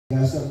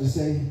Got something to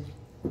say? You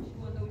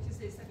want to know what you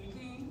say, 2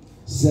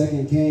 Kings?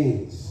 2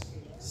 Kings,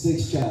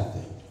 6th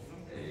chapter.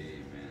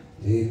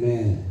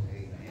 Amen.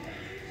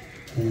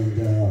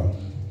 And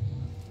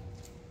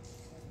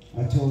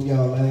I told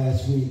y'all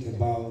last week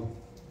about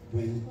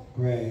when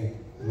I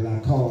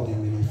called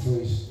him and he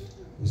first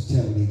was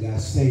telling me he got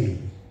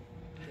saved.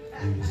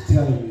 He was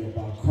telling me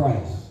about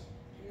Christ.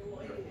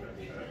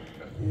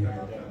 And,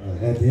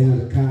 at the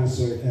end of the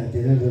concert, at the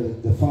end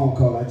of the phone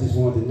call, I just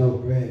wanted to know,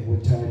 Greg,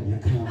 what time you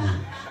coming?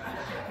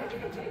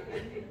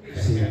 He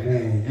said,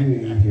 man, you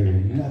ain't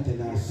hearing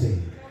nothing I say.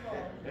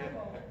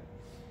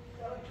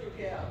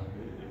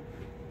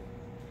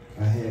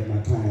 I had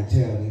my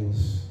clientele,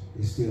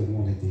 they still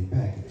wanted their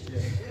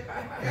packages.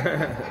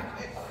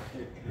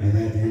 And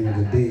at the end of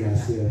the day, I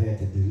still had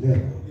to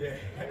deliver.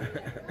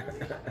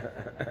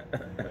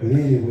 But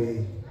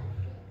anyway,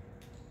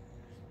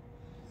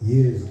 a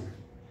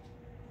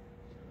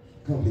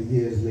couple of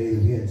years later,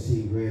 we hadn't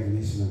seen Greg in a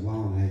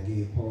while, and I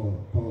gave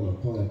Paul, I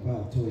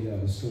told y'all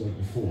the story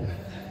before.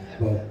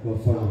 But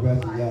for the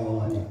rest of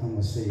y'all, I'm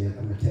gonna say it,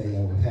 I'm gonna tell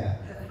y'all what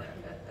happened.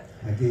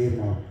 I gave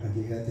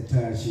at the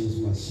time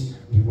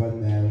we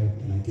wasn't married,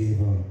 and I gave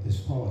her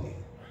this party.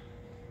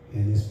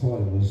 And this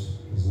party was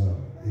a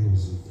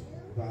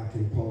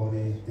rocking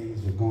party,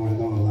 things were going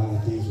on, a lot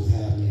of things was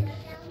happening.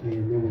 And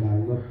then when I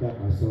looked up,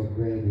 I saw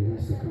Greg and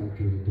Lisa come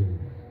through the door.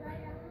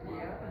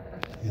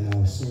 And I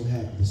was so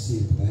happy to see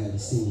him, because I hadn't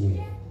seen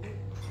him.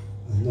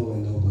 I know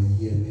over a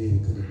year, maybe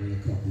it could have been a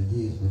couple of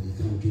years, but he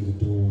come through the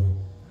door,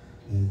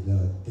 and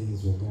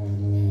things were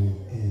going on.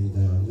 And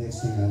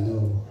next thing I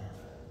know,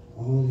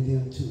 only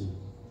them two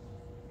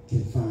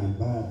can find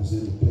Bibles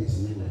in the place,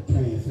 and they were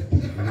praying for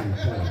people in the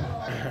party.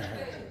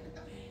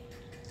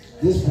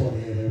 This party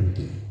had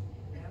everything.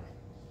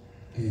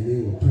 And they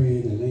were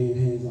praying and laying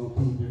hands on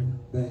people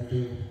back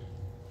there.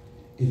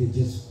 And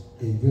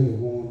it really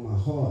warmed my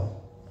heart,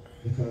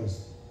 because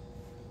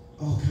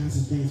all kinds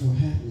of things were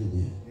happening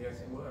there. Yes,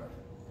 it was.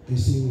 You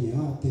see, when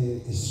you're out there,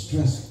 it's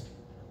stressful.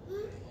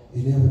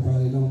 And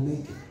everybody don't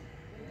make it.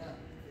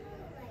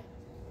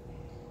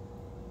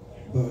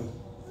 But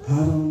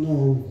I don't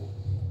know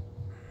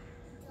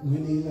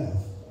when they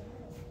left.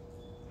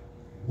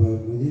 But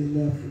when they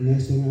left, the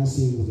next thing I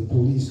seen was the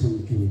police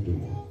coming through the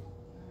door.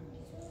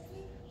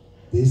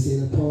 They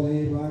said the party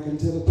ain't rocking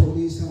until the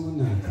police come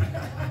knocking.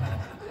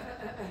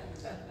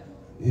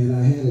 And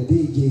I had a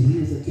DJ, he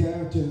was a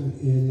character,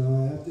 and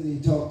after they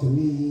talked to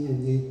me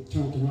and they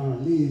turned around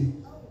and leave,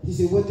 he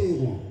said, what they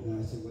want? And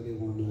I said, well, they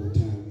want to know what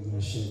time we're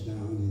going to shut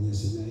down and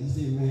this and that. He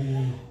said,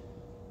 man,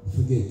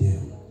 forget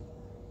them.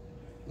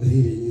 But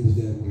he didn't use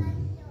that word.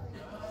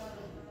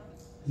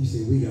 He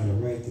said, we got a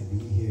right to be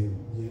here,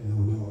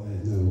 and all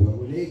that. No, well,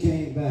 when they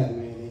came back,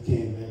 man, they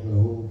came back with a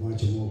whole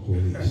bunch of more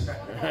police.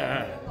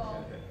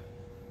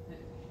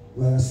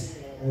 Well, I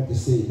have to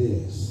say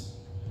this.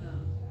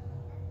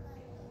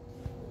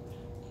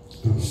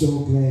 I'm so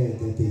glad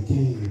that they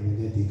came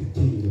and that they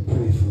continue to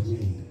pray for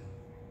me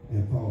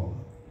and Paula.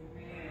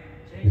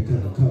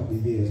 Because a couple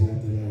of years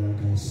after that, I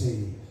got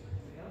saved.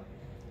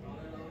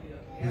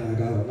 And I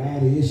got a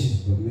lot of issues,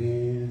 but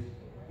man,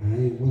 I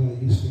ain't what I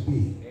used to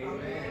be.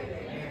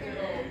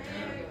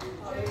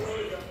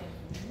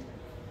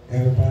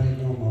 Everybody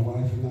know my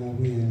wife and I,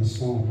 we're in a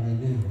storm right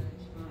now.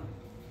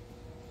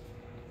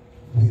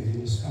 We're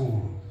in a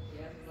storm.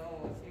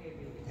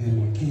 And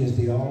my kids,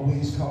 they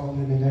always call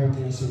in and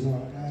everything. I say, no, I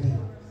got it.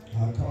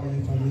 I'll call you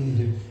if I need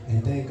you.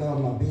 And thank God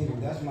my baby,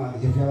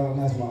 if y'all,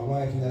 that's my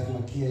wife and that's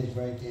my kids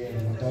right there.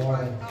 And my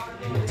daughter,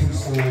 and my 2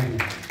 sons,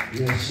 and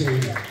yeah, Shay,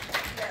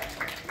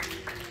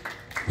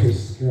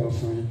 his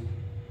girlfriend.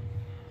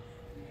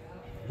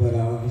 But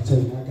I'll tell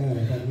you, I got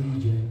it. If I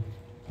need you,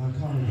 I'll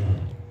call you.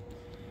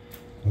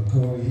 But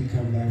Corey, he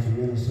come back from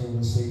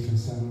Minnesota safe and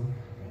sound.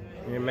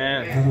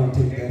 Amen. I don't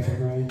take that for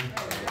granted.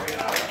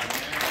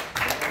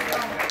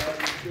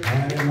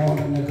 I didn't want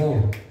him to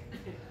go.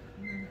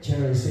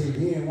 Cherry said,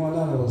 he didn't want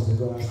none of us to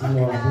go. I said,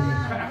 no,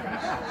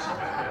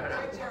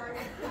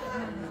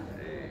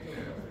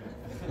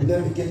 But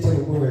let me get to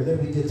the word.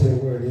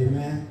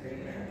 Amen?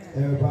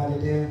 Everybody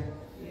there?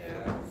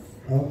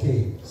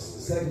 Okay.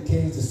 2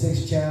 Kings, the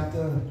 6th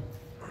chapter.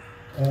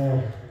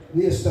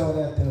 We'll start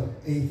at the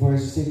 8th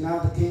verse. It says, now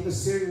the king of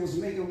Syria was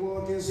making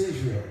war against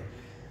Israel.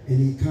 And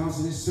he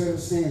counseled his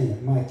servants,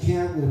 saying, my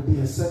camp will be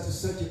in such and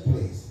such a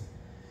place.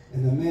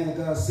 And the man of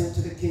God sent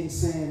to the king,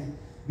 saying,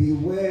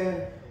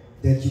 beware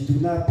that you do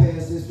not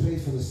pass this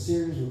place, for the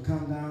Syrians will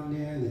come down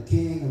there, and the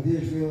king of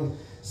Israel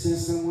sent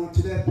someone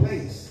to that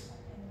place,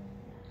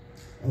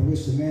 of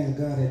which the man of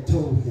God had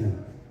told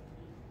him.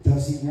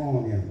 Thus he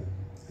warned him,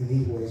 and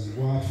he was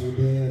watchful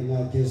there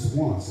not just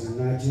once and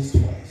not just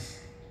twice.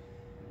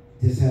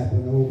 This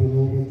happened over and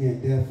over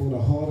again. Therefore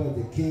the heart of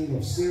the king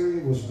of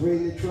Syria was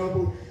greatly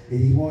troubled, and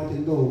he wanted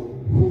to know,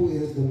 who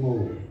is the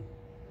mole?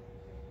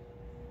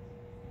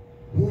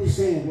 Who's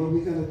saying, well,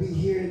 we're going to be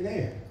here and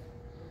there?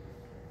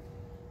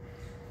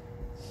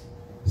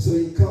 So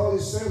he called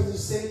his servants and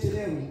said to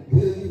them,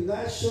 will you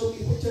not show me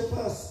which of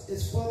us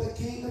is for the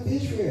king of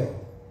Israel?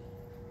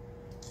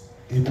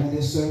 And when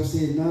the servant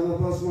said, none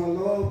of us, my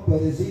Lord,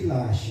 but it's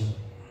Elisha,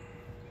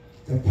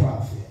 the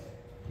prophet,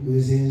 who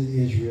is in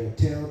Israel.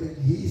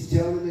 He's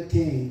telling the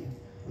king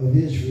of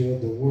Israel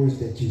the words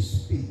that you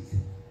speak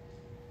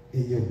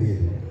in your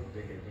bedroom.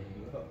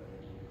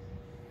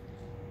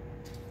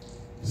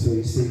 So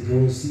he said, go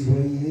and see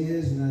where he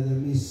is, and let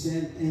me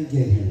send and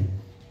get him.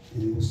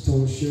 And he was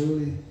told,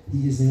 surely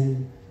he is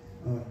in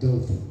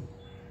Dothan.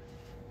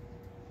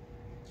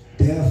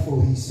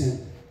 Therefore he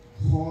sent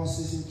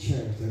horses and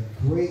chariots, a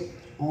great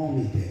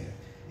army there.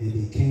 And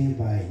they came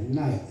by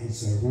night and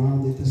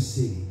surrounded the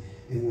city.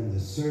 And when the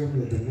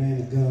servant of the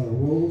man of God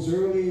arose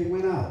early and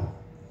went out,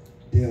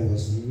 there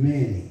was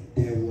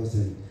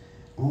an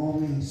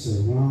army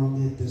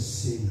surrounded the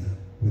city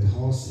with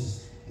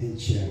horses and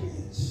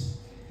chariots.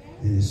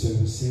 And the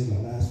servant said,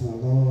 alas, my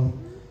Lord,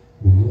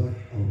 what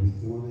are we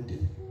going to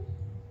do?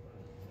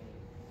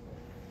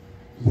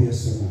 We are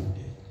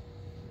surrounded.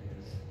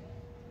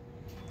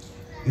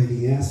 And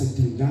he answered,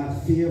 do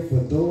not fear, for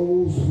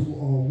those who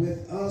are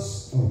with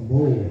us are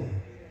more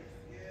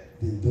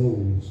than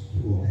those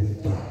who are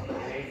with them.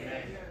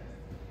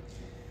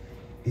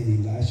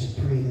 And Elisha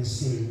prayed and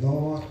said,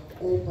 Lord,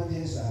 open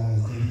his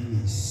eyes that he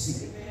may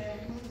see.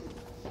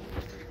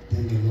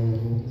 Then the Lord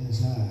opened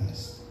his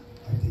eyes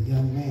of the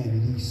young man,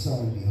 and he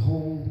saw, and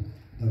behold,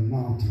 the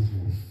mountains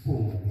were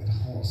full with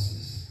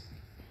horses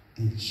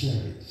and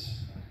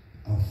chariots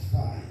of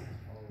fire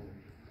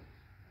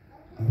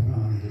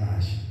around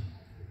Elisha.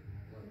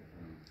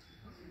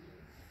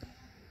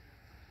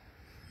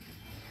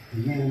 The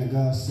man of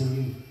God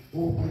said,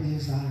 open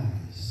his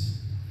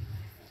eyes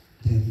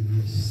that he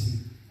may see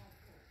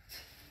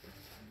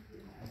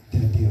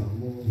that they are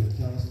more with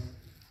us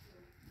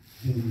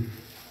than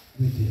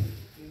with them.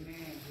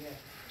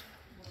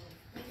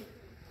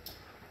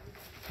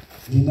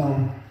 You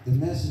know, the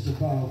message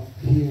about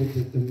here,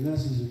 the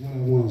message of what I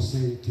want to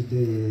say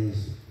today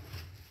is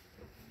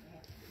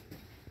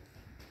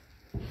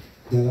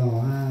that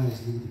our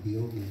eyes need to be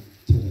open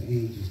to the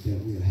angels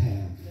that we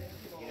have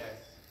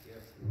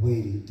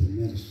waiting to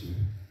minister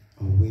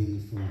or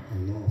waiting for a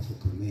lawful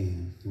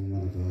command from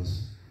one of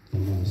us,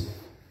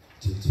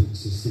 to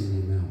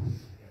send them out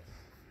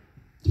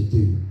to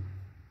do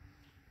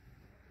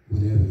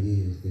whatever it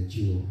is that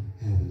you're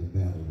having a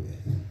battle with.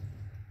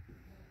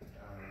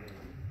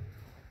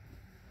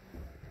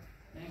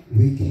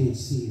 We can't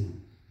see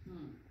him.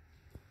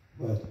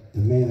 But the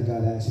man of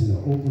God asked him to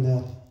open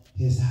up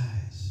his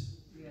eyes.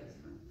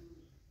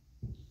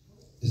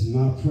 It's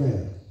my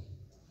prayer.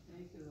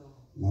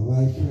 My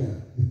wife's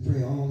prayer. We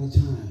pray all the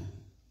time.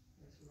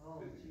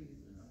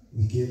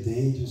 We give the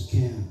angels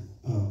camp.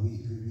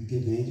 We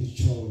give the angels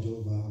charge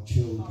over our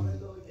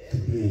children to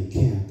be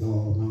encamped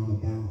all around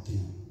about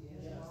them.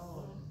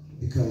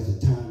 Because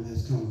the time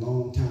has come a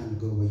long time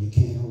ago where you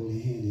can't hold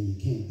their hand and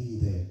you can't be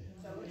there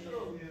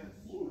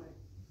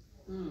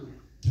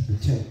to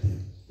protect them.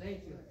 Thank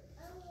you.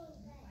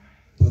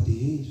 But the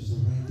angels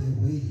are right there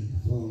waiting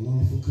for a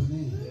lawful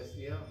command. Yes,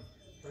 yeah.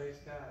 Praise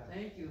God.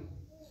 Thank you.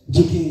 But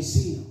you can't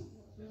see them.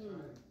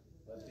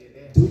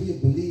 Do you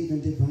believe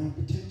in divine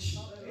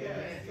protection?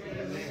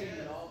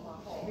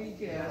 Be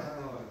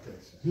careful.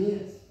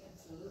 Yes.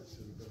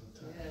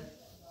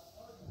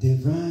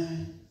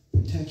 Divine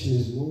protection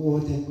is more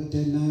than with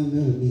that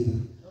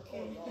 9mm.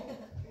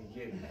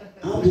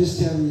 I'm just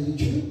telling you the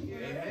truth.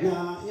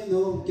 Now, you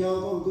know,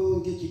 y'all gonna go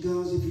and get your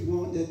guns if you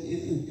want that,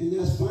 and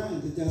that's fine.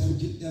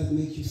 That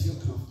makes you feel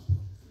comfortable.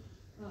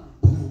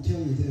 But I'm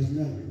telling you, there's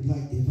nothing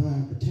like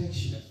divine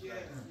protection.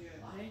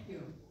 Thank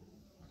you.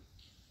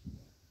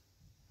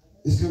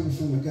 It's coming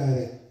from a guy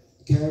that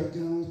carried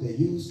guns, that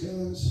used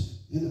guns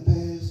in the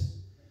past.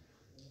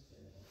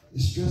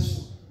 It's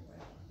stressful.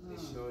 It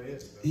sure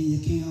is. And you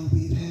can't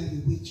always have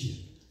it with you.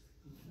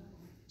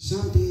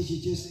 Some days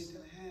you just ain't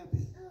gonna have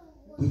it.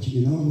 But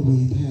you can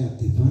always have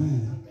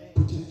divine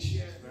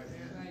protection.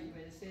 Right, you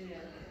better say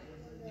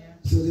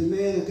that. So the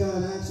man of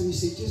God asked him, he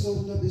said, just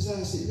open up his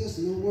eyes. He said,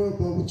 listen, don't worry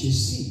about what you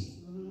see.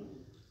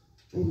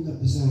 Open up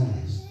his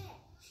eyes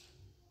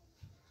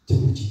to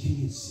what you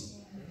can't see.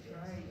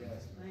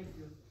 Thank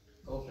you.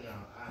 Open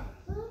our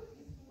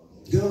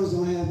eyes. Guns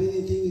don't have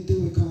anything to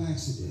do with car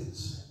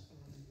accidents.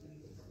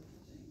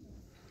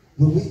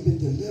 But we've been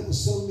delivered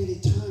so many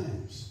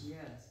times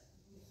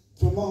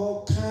from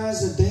all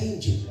kinds of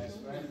danger. That's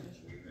right.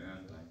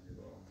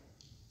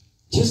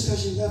 Just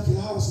because you left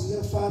your house and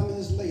left 5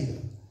 minutes later,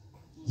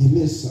 you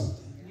missed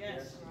something.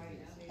 Yes.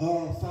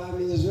 5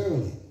 minutes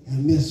early, you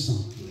missed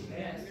something.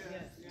 Yes.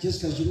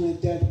 Just because you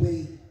went that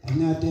way and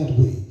not that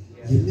way,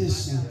 you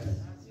missed something.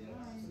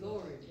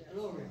 Glory.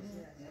 Glory.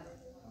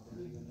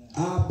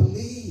 I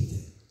believed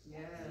it.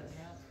 Yes.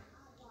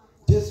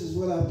 This is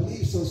what I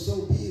believe,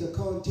 so be it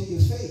according to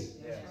your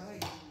faith. That's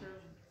right.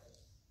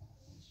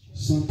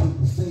 Some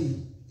people's faith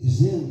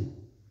is in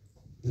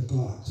the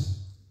Glocks.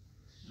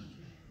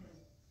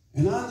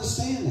 And I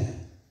understand that.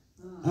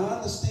 I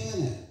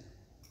understand that.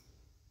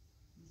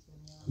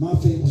 My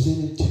faith was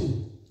in it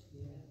too.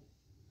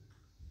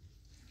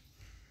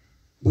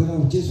 But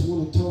I just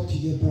want to talk to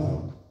you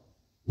about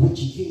what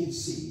you can't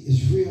see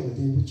is realer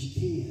than what you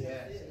can.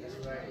 Yes, that's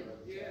right.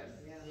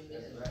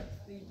 That's right.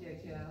 Speak that,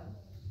 child.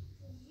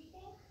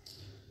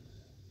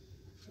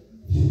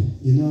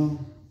 You know,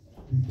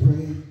 we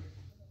pray,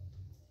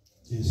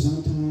 and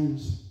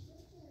sometimes,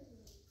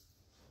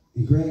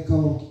 and Greg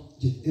called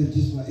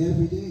just about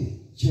every day,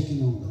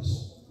 checking on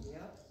us.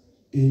 Yep.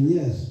 And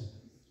yes,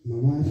 my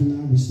wife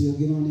and I, we still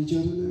get on each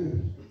other's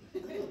nerves.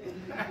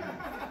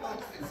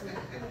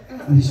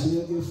 We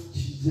still get,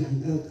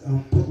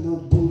 putting on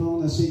the boot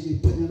on. I say you're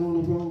putting it on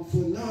the wrong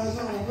foot. No, it's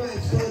on the right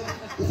foot.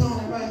 It's on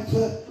the right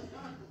foot.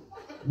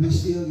 We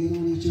still get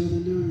on each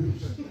other's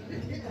nerves.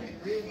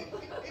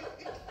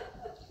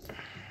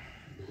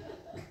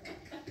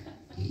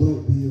 But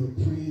we are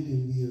praying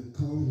and we are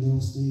calling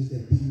those things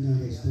that be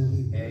not as though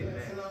they were.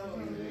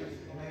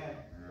 Amen.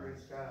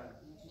 Praise God.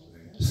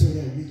 So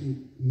that we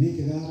can make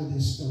it out of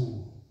this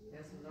storm.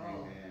 Yes,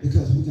 Lord.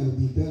 Because we're going to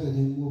be better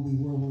than what we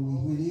were when we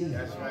went in.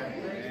 That's right.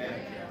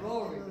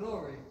 Glory,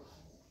 glory.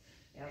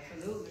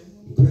 Absolutely.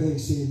 Greg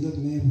said, look,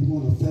 man, we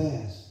want to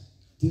fast.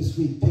 This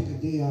week, pick a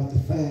day out to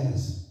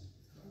fast.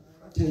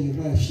 Tell your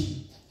wife,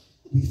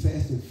 we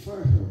fasted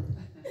for her.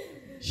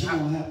 She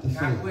don't have to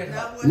fast. Not with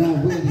her.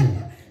 Not with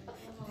her.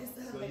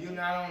 So you're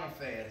not on a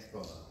fast for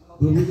her.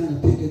 But we're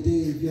going to pick a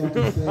day if y'all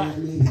can fast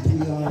maybe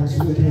 3 hours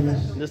with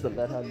her. Just to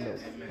let her know.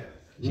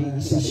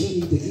 Right, so she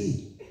need to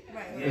eat.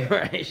 Yeah.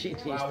 Right, she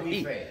needs While to we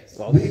eat. fast.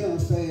 While We're we going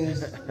to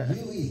fast,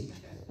 you eat.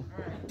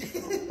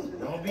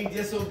 Don't be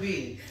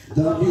disobedient.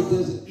 Don't be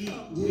this. Eat.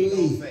 You We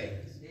gonna eat. fast.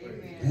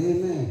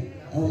 Amen. Amen.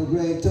 Elder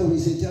Greg told me,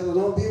 he said, tell her,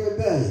 don't be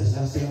rebellious.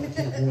 I said,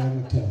 okay, Greg, I'm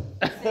going to tell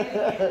her.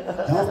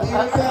 Don't be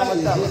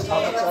rebellious. Just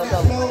tell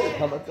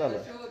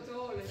her.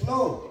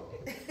 flow.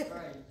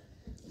 Right.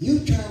 You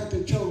trying to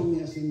control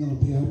me. I said, no,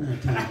 Bill, I'm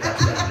not trying to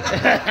control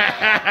you.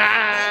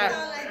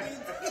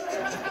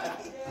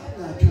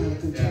 I'm not trying to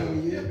control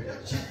you.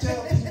 She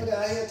tell people that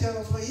I hear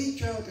telling for he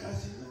trying to, I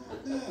said,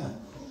 no.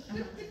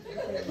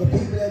 But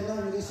people that know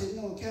me, they said,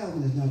 no,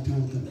 Calvin is not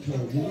trying to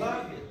control you.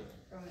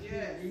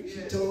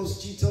 She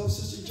told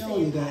Sister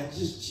Joni that.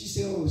 She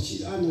said, oh,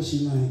 I know she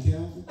lying,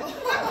 Calvin. You're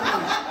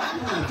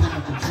not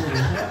trying to control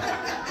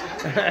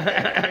her.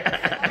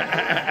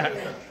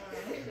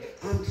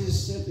 I'm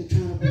just simply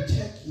trying to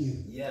protect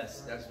you.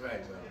 Yes, that's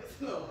right,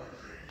 brother.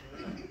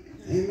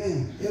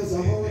 Amen. It was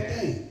a whole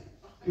thing.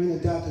 When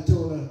the doctor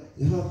told her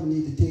your husband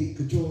need to take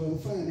control of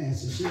the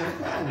finances, she had a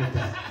problem with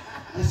that.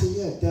 I said,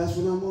 yeah, that's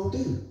what I'm going to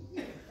do.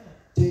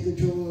 Take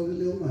control of the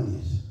little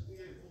monies.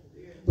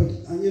 But,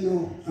 you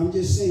know, I'm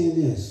just saying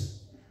this.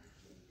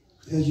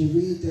 As you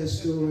read that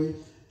story,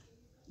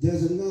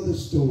 there's another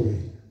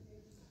story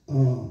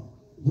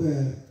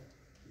where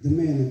the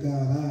man of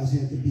God's eyes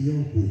had to be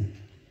open.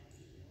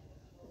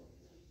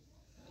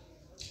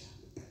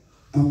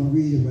 I'm going to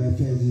read it right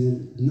fast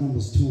in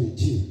Numbers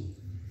 22.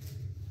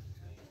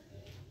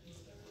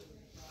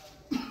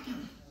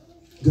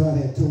 God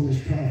had told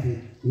his prophet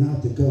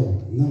not to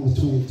go. Numbers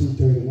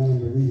 22:31, I'm going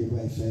to read it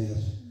right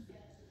fast.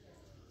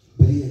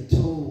 But he had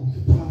told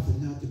the prophet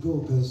not to go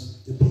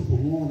because the people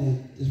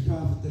wanted this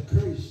prophet to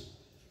curse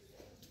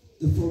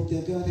the folk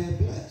that God had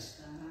blessed.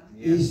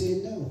 Yes. And he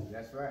said no.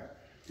 That's right.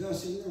 God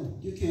said no.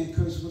 You can't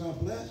curse what I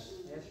bless.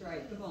 That's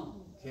right. Come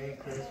on. Can't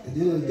curse. At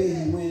the end of the day,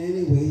 he went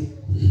anyway.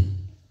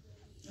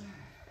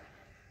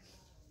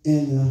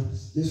 And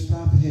this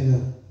prophet had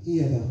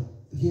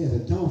a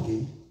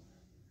donkey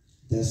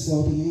that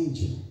saw the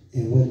angel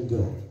and wouldn't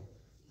go.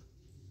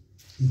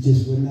 He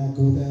just would not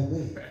go that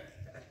way.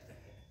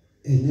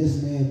 And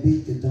this man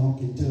beat the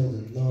donkey until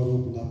the Lord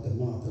opened up the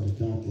mouth of the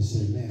donkey and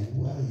said, man,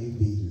 why are you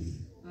beating me?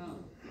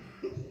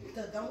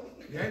 The donkey?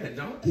 Yeah, the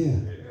donkey. Yeah,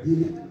 you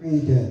need to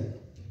read that.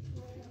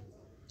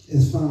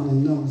 It's found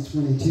in Numbers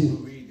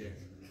 22. Read that.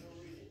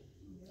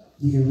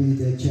 You can read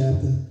that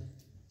chapter.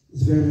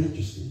 It's very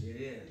interesting.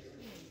 It is.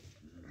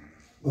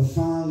 But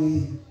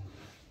finally,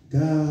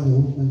 God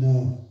opened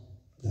up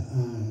the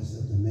eyes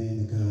of the man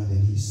of God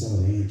and he saw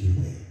the angel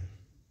there.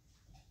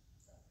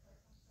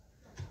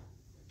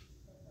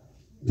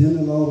 Then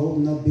the Lord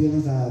opened up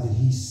Balaam's eyes and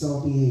he saw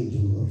the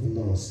angel of the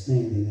Lord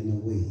standing in the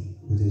way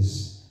with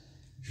his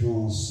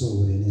drawn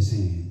sword in his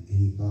hand. And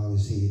he bowed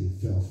his head and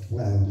fell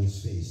flat on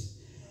his face.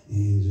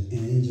 And the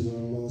angel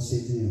of the Lord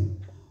said to him,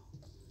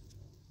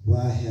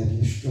 why have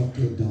you struck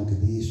your donkey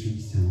these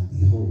streets town?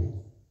 Behold,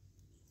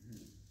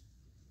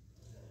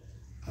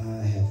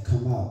 I have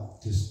come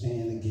out to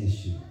stand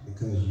against you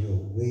because your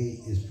way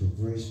is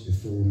perverse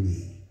before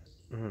me.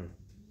 Mm-hmm.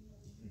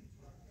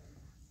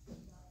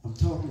 I'm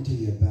talking to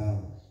you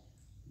about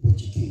what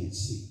you can't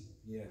see.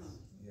 Yes,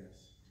 yes.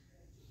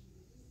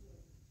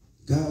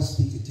 God's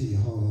speaking to your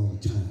heart all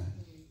the time.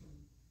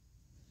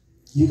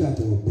 You got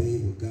to obey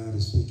what God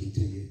is speaking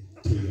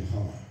to your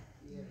heart.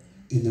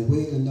 And the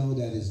way to know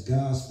that it's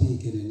God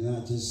speaking and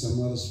not just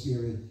some other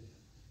spirit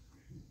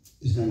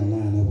is going to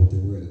line up with the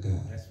word of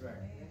God. That's right.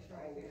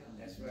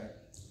 That's right.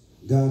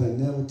 God will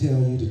never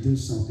tell you to do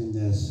something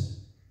that's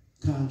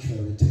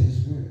contrary to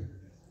his word.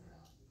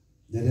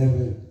 That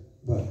every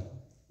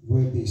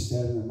word be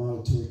established in the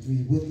multitude of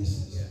 3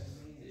 witnesses.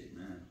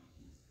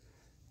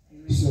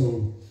 Yes. So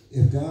So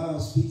if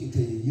God's speaking to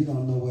you, you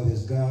don't know whether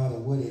it's God or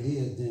what it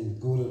is, then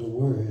go to the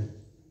Word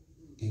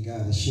and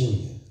God will show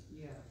you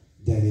Yeah.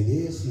 that it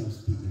is Him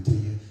speaking to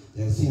you,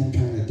 that it's Him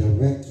trying to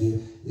direct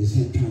you, it's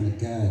Him trying to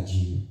guide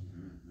you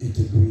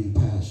into green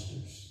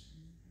pastures,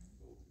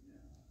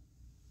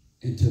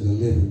 into the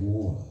living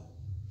water,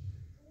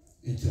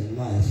 into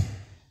life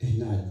and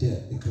not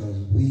death, because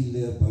we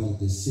live by the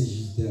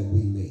decisions that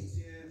we make.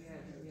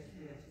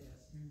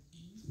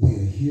 We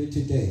are here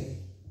today.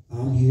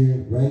 I'm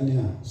here right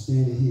now,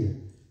 standing here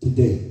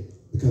today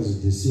because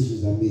of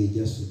decisions I made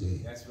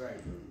yesterday. That's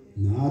right.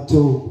 Now I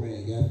told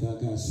Greg after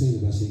I got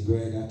saved, I said,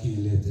 Greg, I can't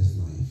live this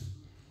life.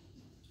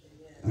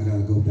 I got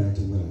to go back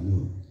to what I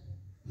know.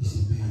 He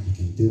said, man, you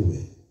can do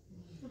it.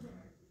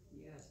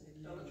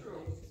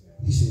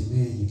 He said,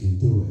 man, you can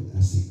do it.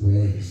 I said,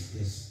 Greg,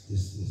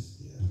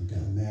 I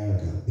got married,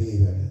 I got a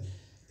baby,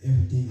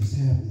 everything is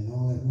happening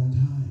all at one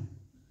time.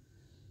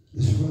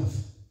 It's rough.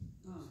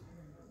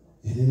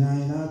 And then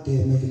I ain't out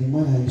there making the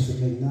money I used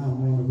to make. Now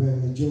I'm on a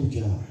regular Joe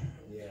job.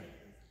 Yeah.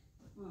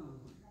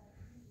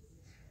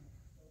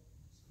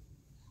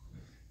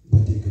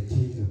 But they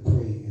continue to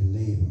pray and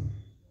labor.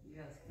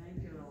 Yes,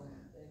 thank you, Lord.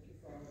 Thank you,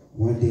 Father.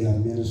 One day I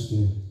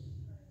ministered,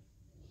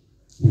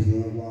 a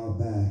little while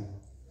back,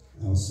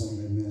 I was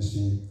somewhere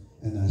ministering,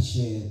 and I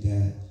shared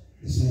that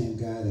the same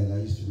guy that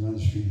I used to run the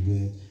street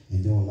with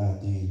and do a lot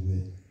of things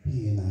with,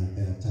 he and I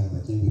baptized. I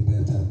think we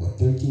baptized, what,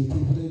 13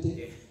 people that day?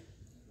 Yeah.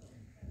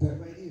 But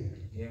right here.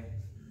 Yeah.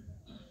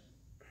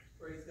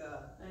 Praise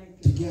God. Thank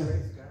you. Together.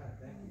 Praise God.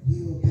 Thank you. We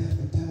were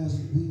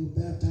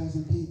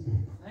baptizing people.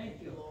 Thank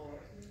you,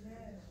 Lord.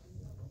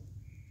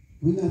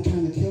 We're not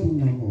trying to kill them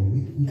no more.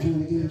 We're trying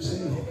to get them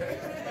saved.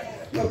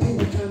 No,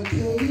 people are trying to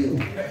kill you.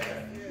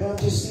 But I'm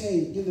just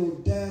saying, you know,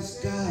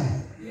 that's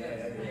God. Yeah,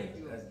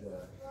 that's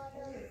God.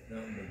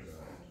 Nothing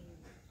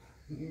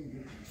but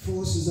God.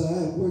 Forces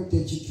are at work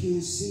that you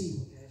can't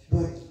see,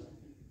 but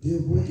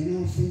they're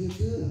working out for your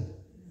good.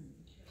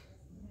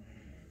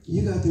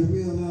 You got to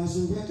realize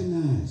and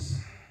recognize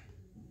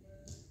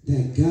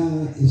that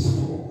God is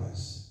for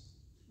us.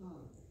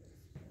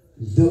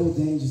 Those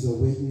angels are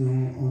waiting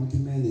on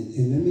command.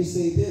 And let me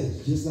say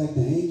this, just like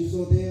the angels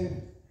are there,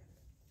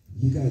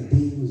 you got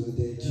demons are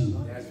there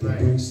too. That's that right.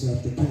 bring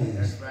stuff to pass.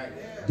 That's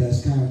right.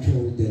 That's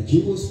contrary, that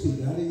you will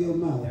speak out of your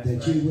mouth, That's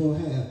that right. you will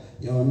have.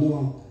 Y'all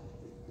know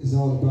it's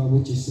all about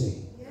what you say.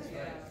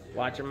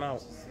 Watch your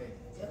mouth.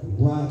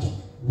 Watch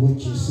what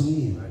you're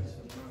saying.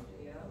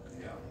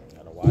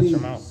 Gotta watch your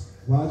mouth.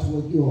 Watch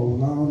what you are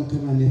allowing to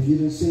come out. If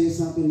you're saying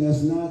something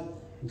that's not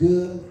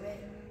good,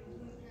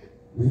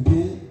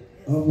 repent,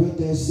 uproot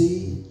that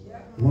seed.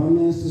 One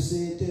minister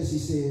said this. He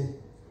said,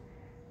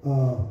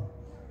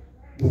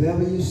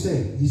 whatever you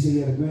say. He said,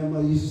 yeah, the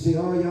grandmother used to say,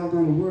 oh, y'all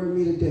going to worry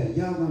me to death.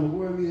 Y'all going to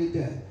worry me to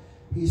death.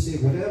 He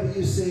said, whatever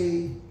you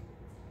say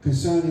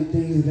concerning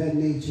things of that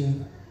nature,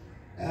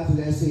 after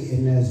that say,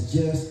 and that's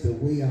just the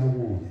way I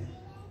want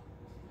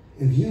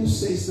it. If you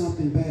say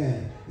something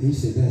bad, and he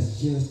said, that's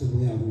just the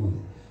way I want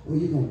it. Well,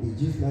 you're going to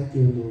be just like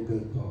your little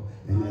good Paul,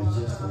 and that's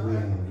just the way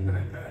I want it.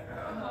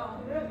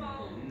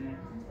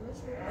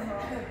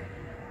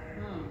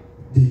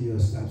 Then you'll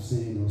stop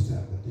saying those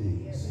type of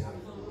things.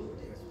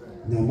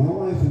 Now, my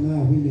wife and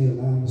I, we made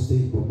a lot of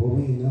mistakes, but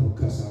we ain't never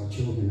cuss our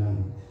children out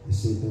and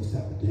say those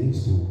type of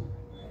things to them.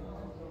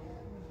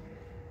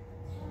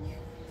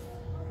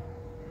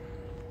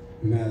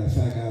 Matter of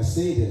fact, I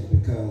say this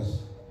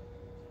because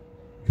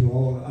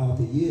throughout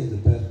the years, the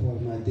best part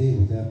of my day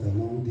was after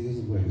long days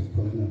of work, was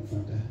pulling up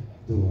front the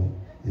door,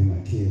 and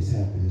my kids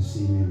happy to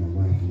see me, and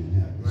my wife and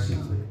them happy to see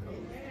me.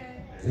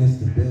 That's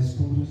the best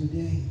part of the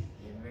day.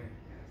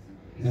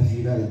 After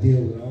you got to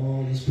deal with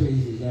all these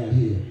crazies out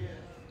here.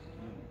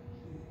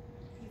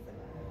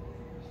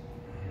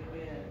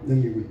 Let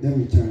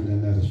me turn to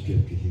another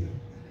scripture here.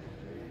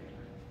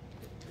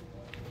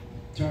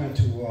 Turn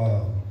to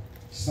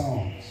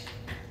Psalms.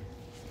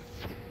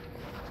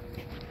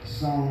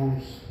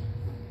 Psalms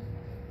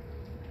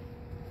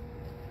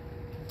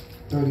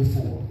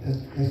 34.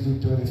 Let's do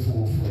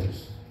 34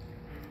 first.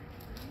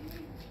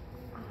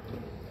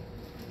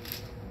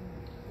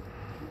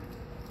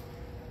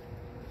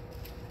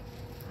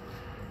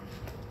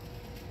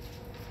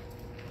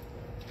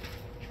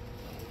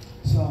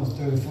 Psalms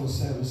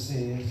 34:7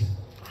 says,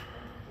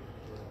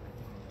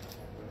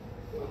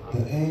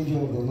 the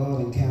angel of the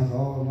Lord encamps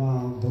all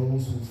around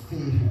those who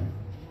fear him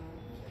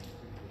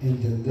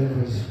and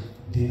delivers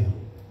them.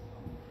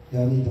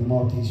 Y'all need to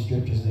mark these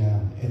scriptures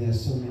down, and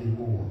there's so many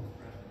more.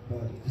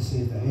 But it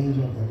says the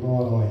angel of the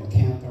Lord are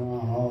encamped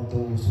around all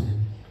those who,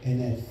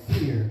 and that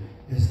fear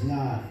is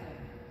not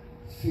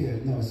fear,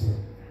 no, it's a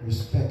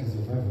respect, it's a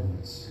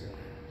reverence.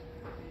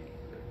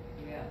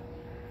 Yeah.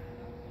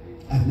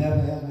 I never,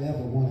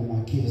 ever wanted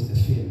my kids to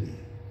fear me.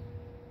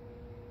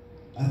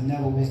 I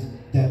never was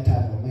that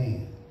type of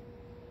man.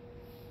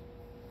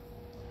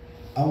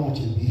 I want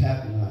you to be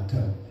happy when I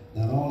come.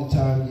 Now, the only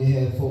time you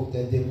had folk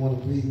that didn't want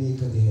to greet me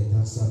because they had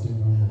done something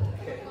wrong.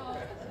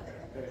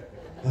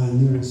 I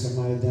knew when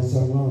somebody had done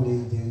something wrong,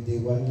 they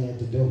wasn't at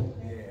the door.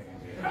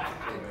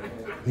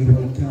 They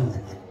wouldn't come.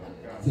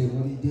 Say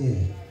what he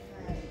did.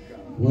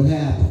 What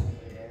happened?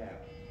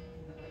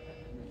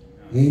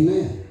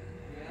 Amen.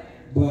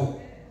 But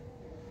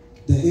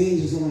the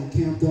angels are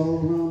encamped all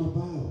around the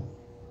Bible.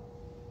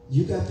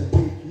 You got to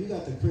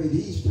pray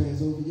these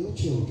prayers over your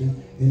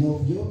children and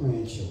over your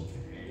grandchildren.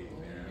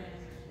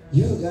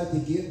 You got to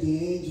give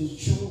the angels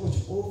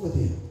charge over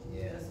them.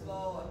 Yes,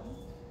 Lord.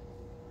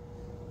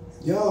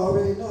 Y'all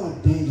already know how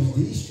dangerous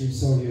these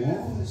streets are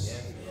on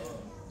us.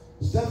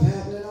 Stuff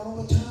happening all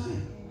the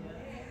time.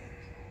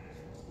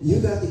 You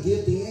got to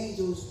give the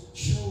angels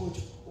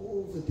charge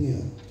over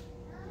them,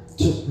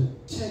 to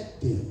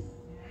protect them,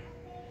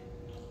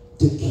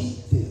 to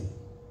keep them,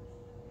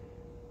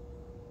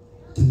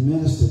 to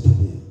minister to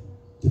them,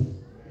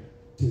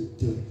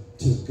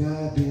 to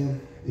guide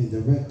them and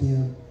direct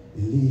them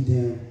and lead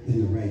them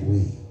in the right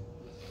way.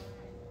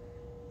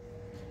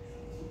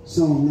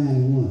 Psalm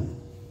 91.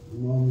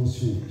 I'm almost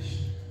finished.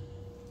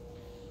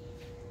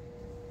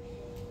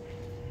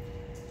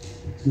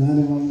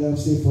 91:11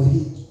 says, for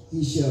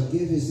he shall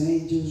give his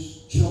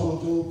angels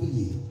charge over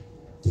you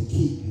to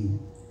keep you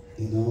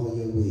in all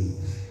your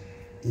ways.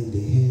 In the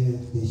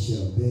hand they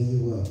shall bear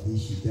you up,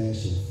 lest you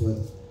dash your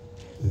foot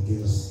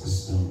against a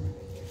stone.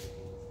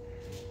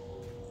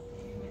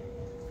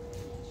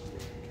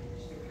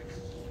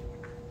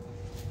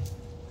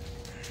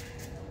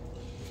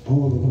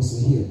 All of us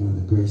are here by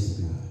the grace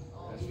of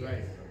God. That's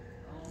right.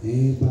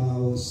 Ain't by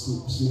our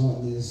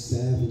smartness,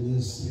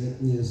 savviness,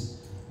 slickness,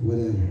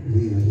 whatever.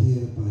 We are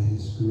here by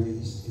his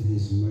grace and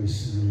his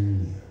mercy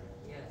only.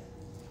 Yes.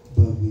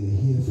 But we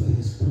are here for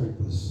his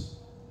purpose,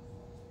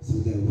 so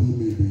that we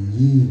may be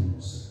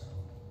used,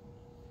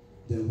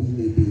 that we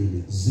may be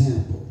an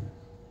example,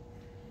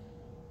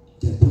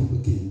 that people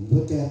can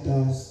look at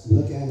us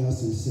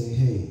and say,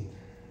 hey,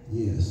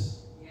 yes.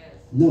 Yes.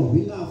 No,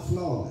 we're not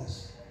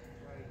flawless,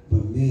 Right.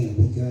 but man,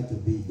 we got to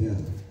be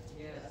better.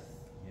 Yes.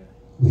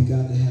 We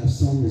got to have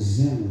some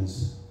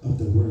resemblance of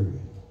the word,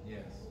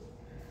 Yes.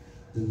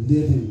 the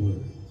living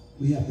word.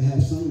 We have to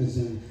have some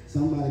resemblance.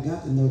 Somebody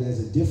got to know there's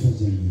a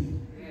difference in you.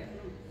 Yes.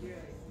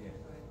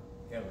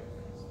 Yes.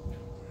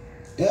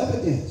 Yeah.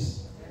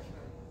 Evidence. That's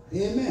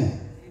right.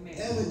 Amen. Amen.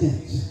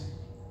 Evidence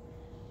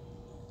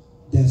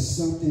that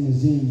something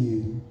is in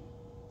you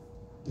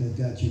that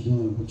got you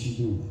doing what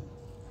you're doing.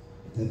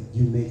 That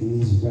you're making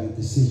these right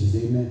decisions.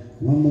 Amen.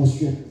 One more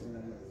scripture and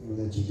I'm going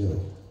to let you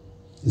go.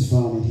 It's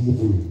found in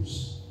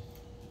Hebrews.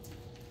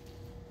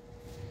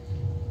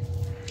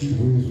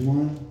 Hebrews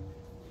 1.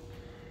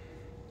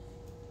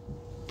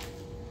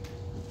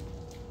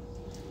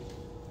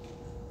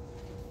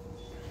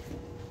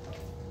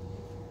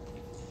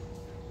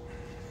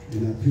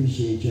 And I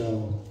appreciate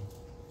y'all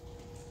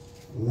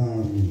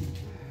allowing me.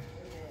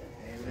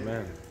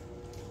 Amen.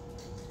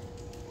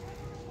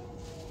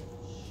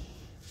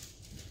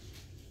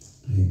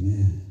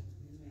 Amen.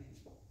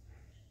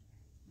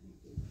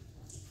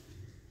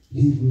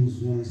 Hebrews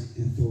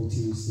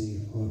 1:14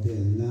 say, are there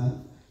not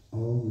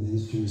all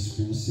ministries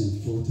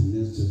sent forth to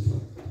minister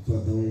for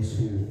those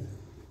who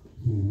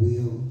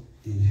will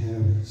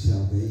inherit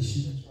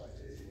salvation?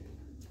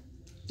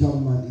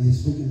 Talking about,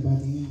 he's speaking about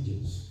the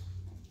angels.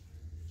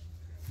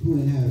 Who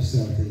inherit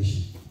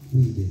salvation?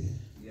 We did.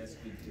 Yes,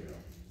 we do.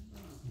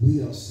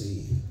 We are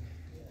saved.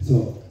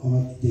 So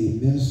they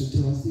minister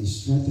to us, they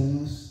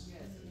strengthen us,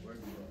 Work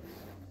for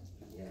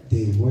us.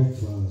 they work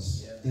for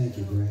us. Thank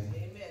you, Greg.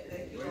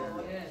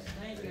 Yes.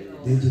 Thank you,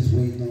 Lord. They're just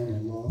waiting on the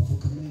law for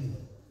command.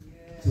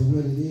 Yes. So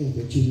what it is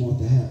that you want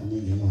to happen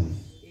in your life.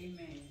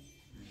 Amen.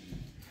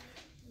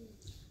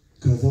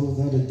 Because those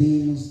other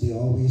demons, they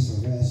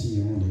always harassing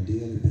you on a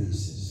daily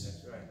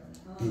basis. That's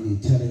right. And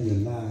they're telling you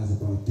lies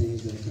about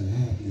things that's going to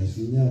happen that's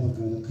never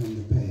going to come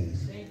to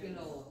pass. Thank you,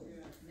 Lord.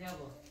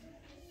 Never.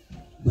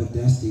 But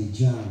that's their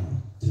job,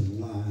 to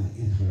lie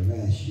and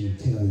harass you,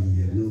 tell you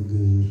you're no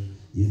good,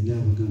 you're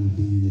never going to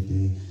be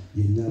anything,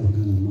 you're never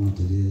going to amount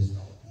to this,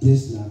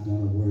 this not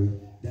going to work,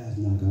 that's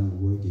not going to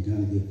work, you're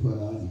going to get put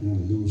out, you're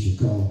going to lose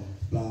your car,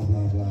 blah,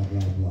 blah, blah,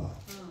 blah, blah.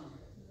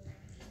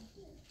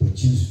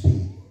 But you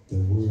speak the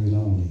word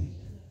only,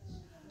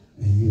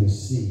 and you'll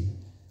see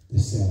the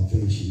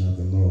salvation of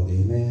the Lord.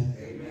 Amen?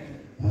 Amen.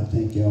 I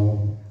thank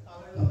y'all.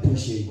 I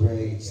appreciate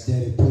Greg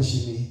steady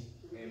pushing me.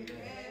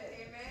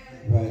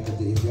 Right, because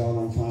if y'all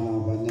don't find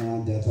out by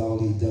now, that's all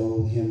he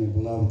do. Him and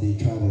beloved,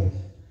 they try to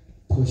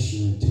push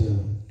you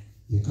until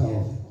you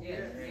call him.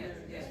 Yes, yes,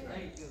 yes.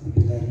 Thank you. You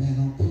be like, man,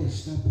 don't push,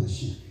 stop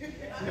pushing.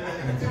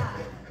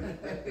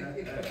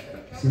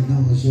 Say,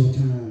 no, it's your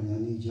turn. I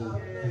need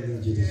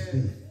you to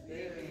speak.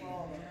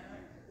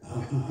 I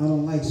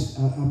don't like,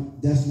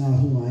 that's not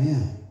who I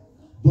am.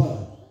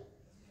 But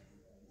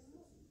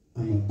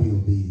I'm going to be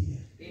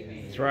obedient.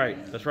 Amen. That's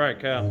right. That's right,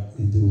 Cal.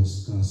 And do what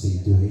God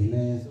say do.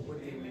 Amen.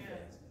 Amen.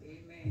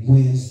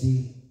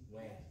 Wednesday,